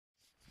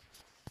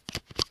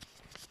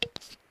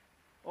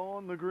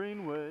on the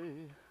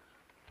Greenway.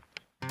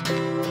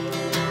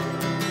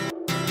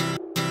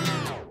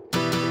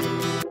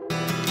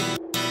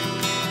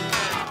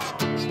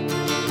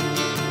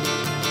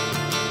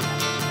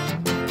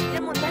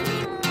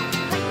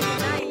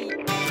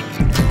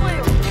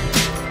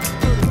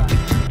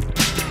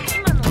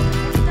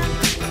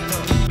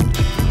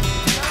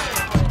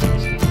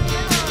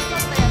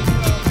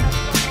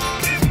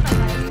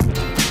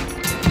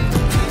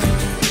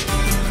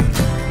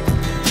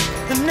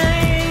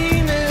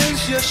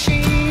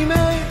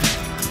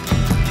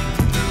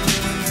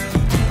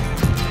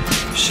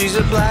 She's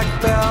a black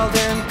belt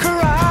in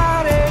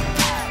karate,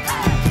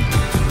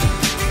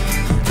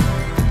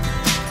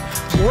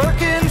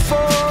 working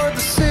for the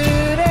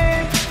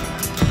city.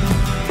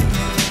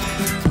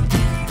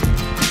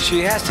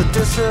 She has to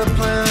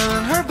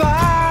discipline her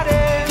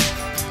body,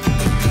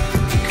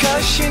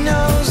 'cause she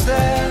knows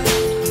that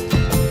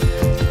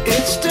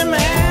it's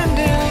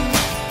demanding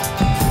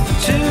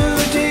to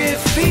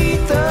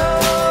defeat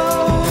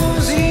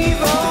those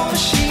evil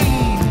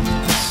machines.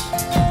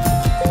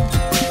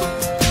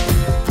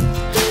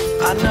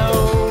 I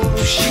know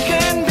she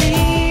can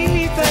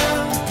beat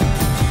them.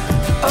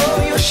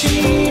 Oh,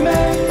 Yoshime,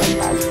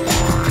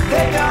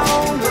 they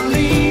don't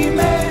believe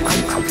me,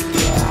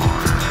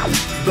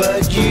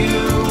 but you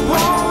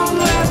won't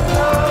let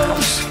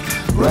those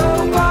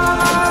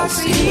robots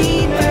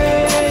eat me.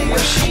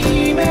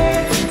 Yoshime,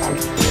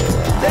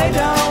 they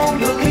don't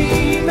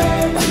believe me,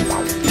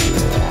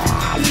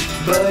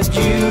 but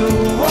you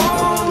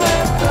won't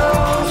let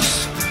those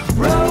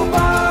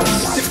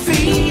robots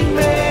defeat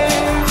me.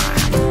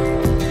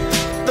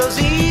 Those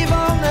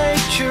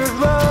evil-natured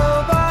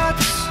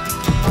robots,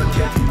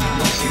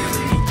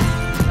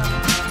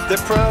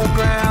 they're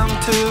programmed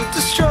to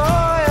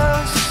destroy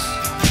us.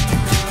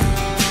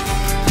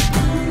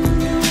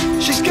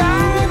 She's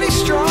gotta be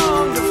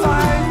strong to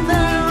fight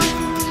them,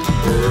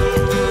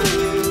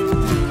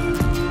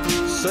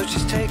 so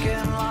she's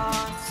taking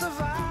lots of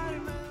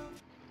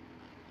vitamins.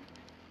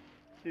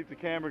 Keep the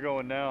camera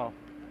going now.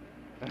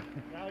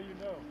 Now you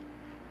know.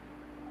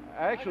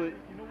 Actually,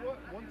 you know what?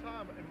 One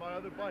time in my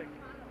other bike,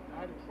 I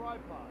had a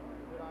tripod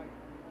that I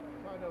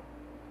kind of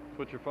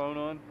put your phone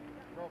on.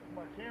 brought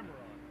my camera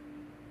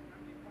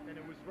on, and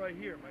it was right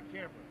here, my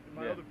camera, in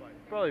my other bike.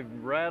 Probably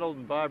rattled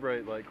and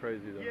vibrate like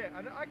crazy though. Yeah,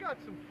 and I got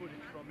some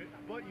footage from it,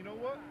 but you know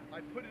what? I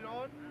put it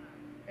on,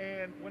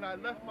 and when I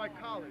left my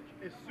college,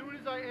 as soon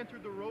as I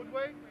entered the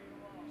roadway,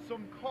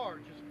 some car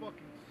just fucking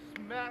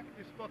smacked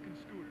this fucking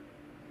scooter.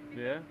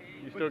 Yeah?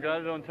 You still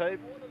got it on tape?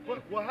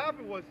 But what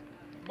happened was,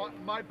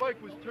 my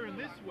bike was turned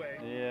this way.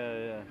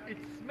 Yeah. It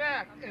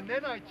smacked, and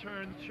then I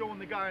turned, showing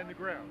the guy on the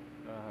ground.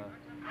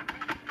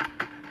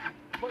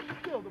 But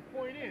still, the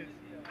point is,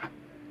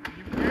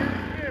 you wear the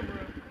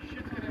camera,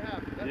 shit's gonna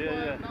happen. That's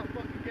why I'm not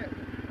fucking getting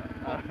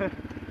it.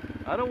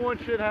 I don't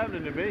want shit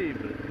happening to me,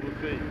 but we'll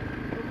see.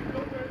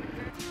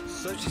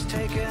 So she's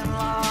taking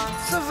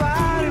lots of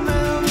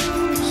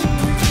vitamins,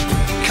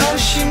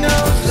 'cause she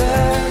knows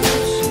that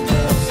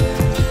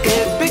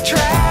it'd be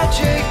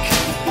tragic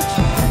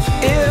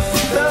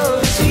if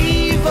those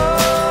evil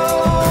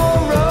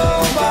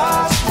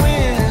robots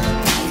win.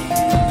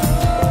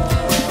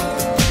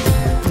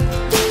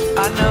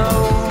 I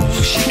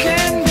know she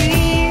can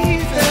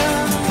beat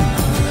them.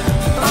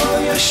 Oh,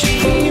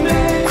 Yoshime,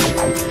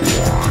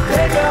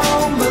 they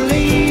don't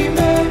believe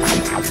me,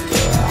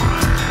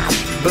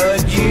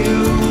 but you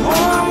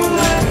won't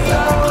let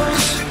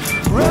those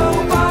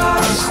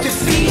robots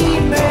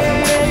defeat me.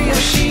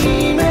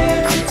 Yoshime,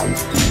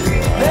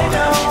 they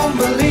don't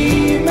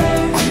believe me,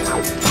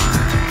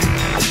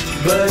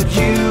 but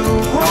you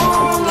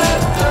won't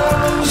let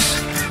those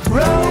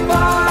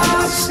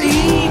robots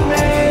eat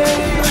me.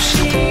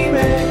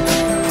 Yoshime.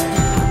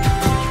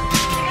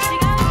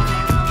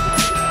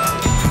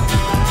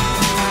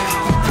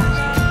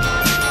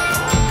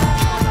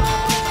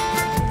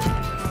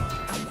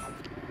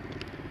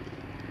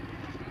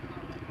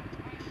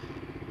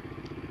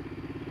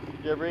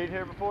 You ever eat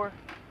here before?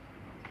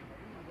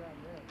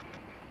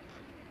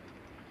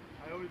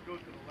 I always go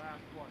to the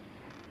last one,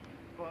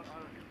 but I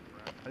don't give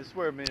a crap. This is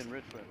where me and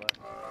Rich went last.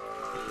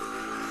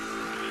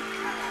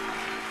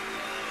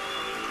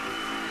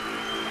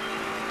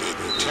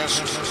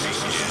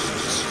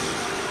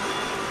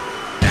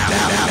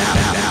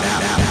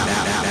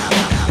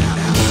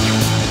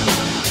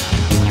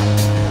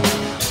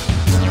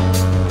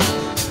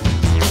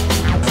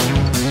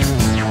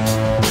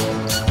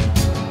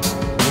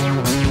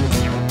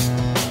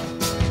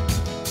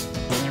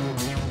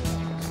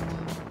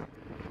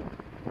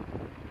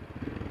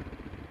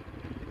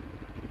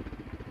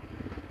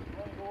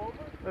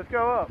 Let's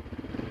go up.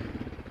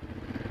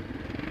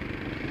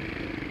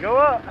 Go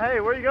up. Hey,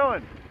 where are you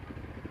going?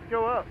 Let's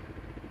go up.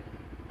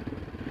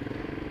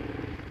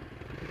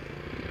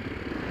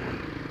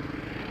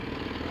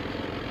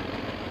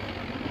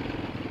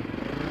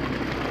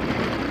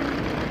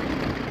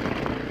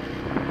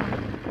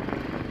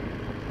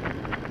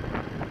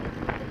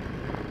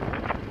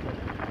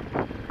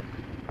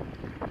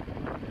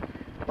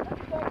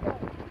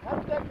 How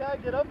did that guy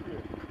get up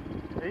here?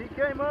 He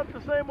came up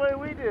the same way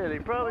we did. He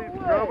probably No way.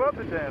 drove up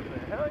the damn thing.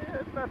 Hell yeah,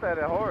 it's not that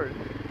hard.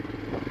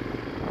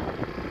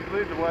 He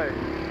leads the way.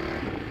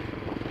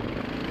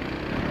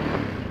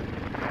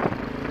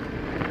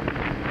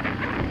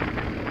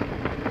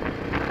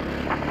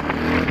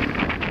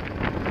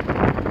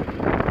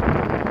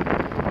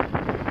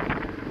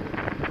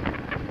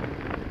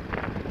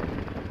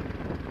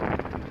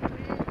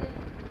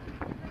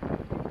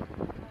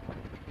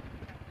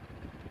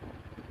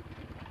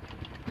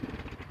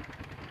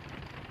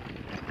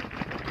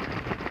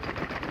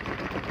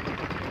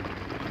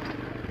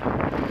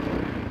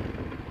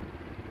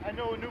 I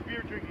know a new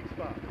beer drinking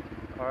spot.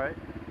 Alright.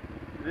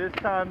 This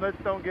time, let's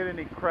don't get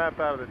any crap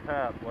out of the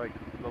tap like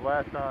the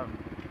last time.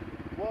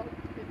 Well,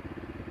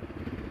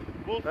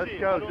 we'll Let's see.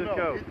 go, I don't just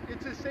know. go.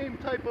 It's the same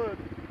type of.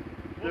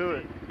 Do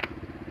it.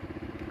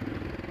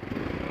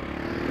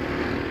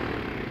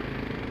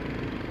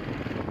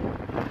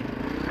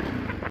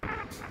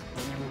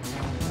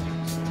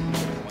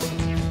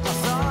 I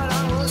thought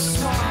I was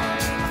smart,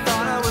 I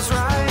thought I was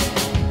right,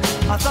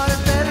 I thought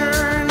it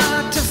better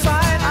not to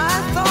fight.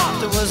 I thought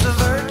there was a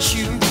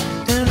virtue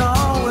in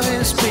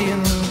always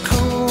being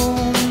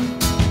cool.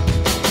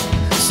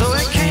 So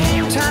it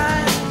came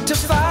time to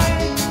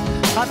fight,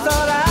 I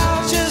thought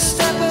I'll just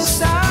step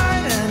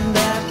aside, and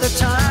at the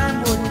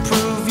time would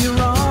prove you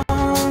wrong.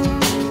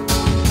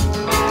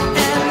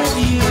 And with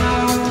you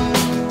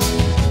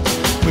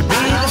would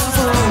be the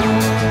fool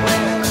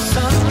where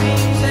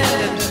sunbeams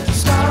end and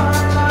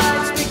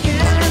starlights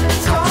begin.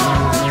 It's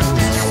all a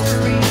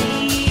mystery.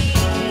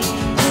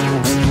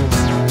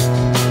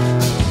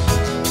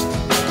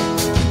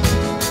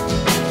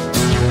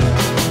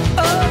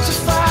 Oh, to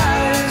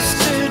fight is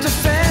to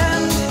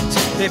defend.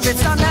 If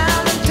it's not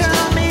now, then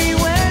tell me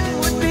when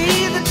would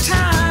be the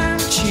time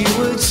she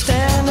would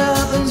stand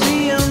up and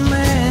be a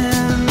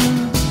man.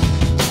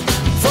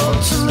 For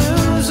to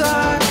lose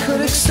I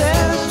could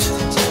accept,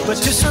 but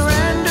to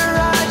surrender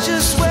I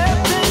just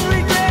wept and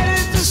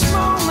regretted this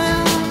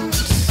moment.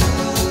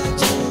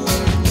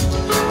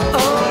 Oh,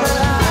 but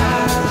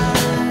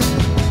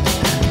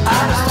I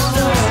don't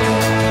know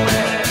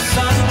where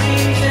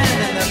sunbeams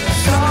end and the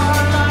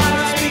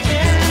starlights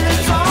begin.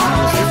 It's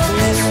all a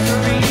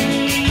mystery.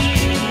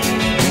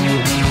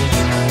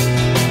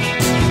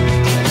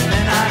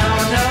 And I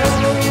don't know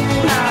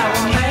how a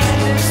man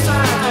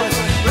decides what's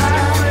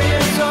right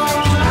is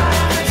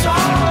alright. It's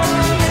all a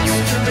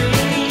mystery.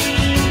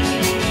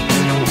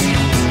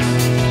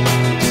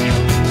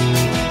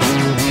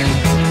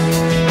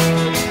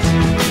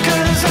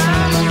 Cause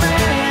I'm a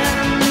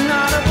man,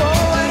 not a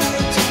boy,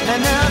 and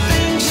there are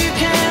things you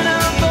can't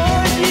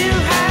avoid. You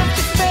have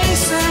to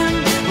face them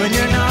when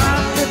you're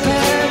not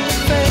prepared to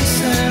face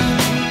them.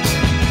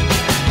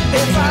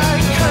 If I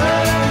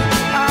could,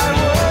 I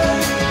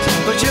would,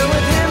 but you're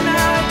with him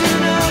now, I do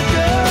no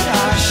good. I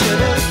should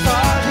have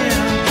fought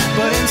him,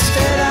 but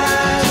instead I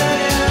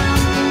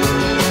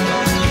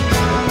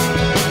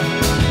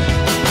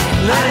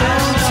let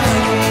him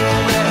take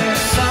where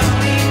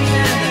sunbeams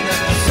end and the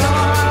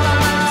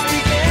starlights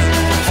begin.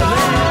 It's all a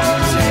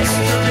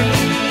mystery.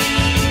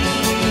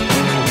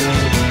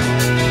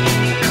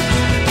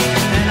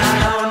 And I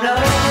don't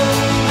know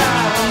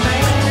how a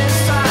man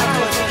decides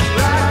what's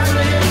right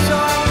is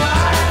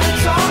alright.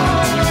 It's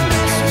all a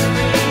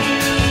mystery.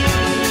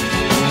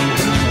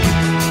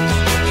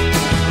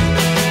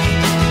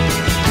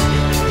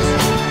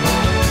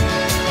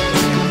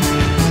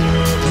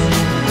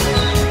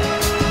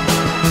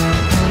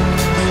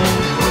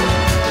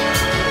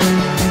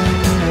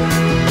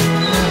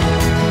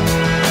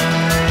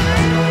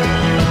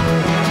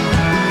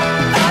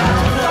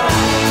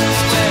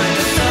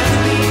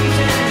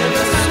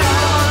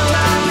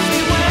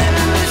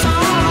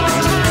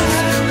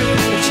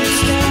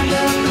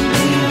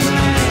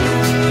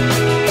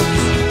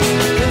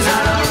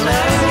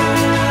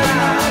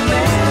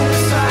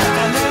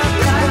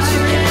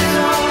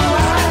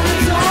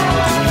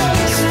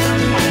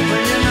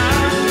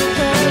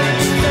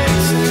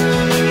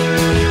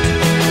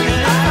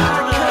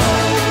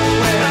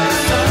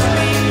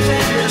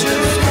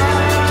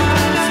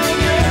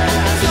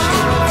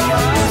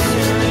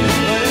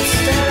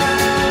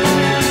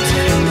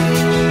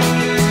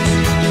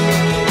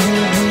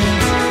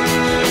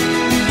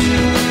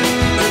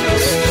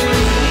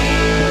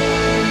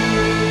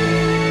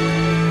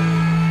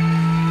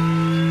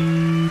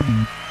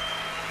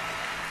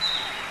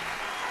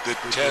 The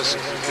test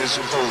is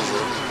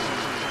over.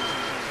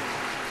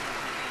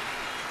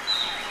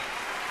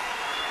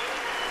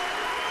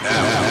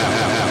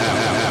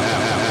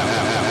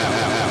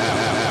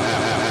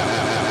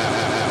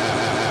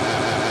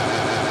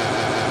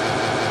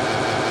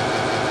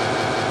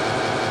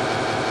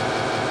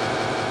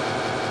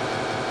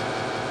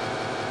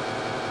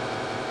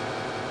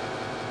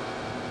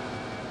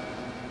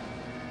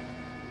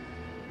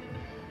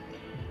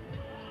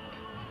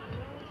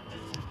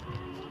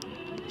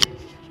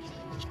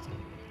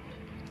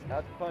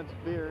 Out to find some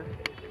beer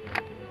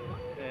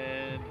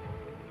and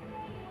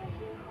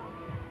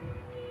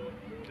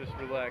just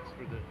relax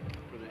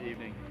for the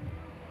evening.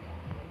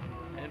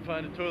 And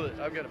can't find a toilet.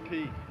 I've got to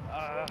pee.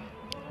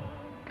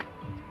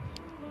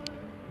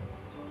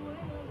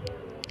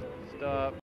 Stop.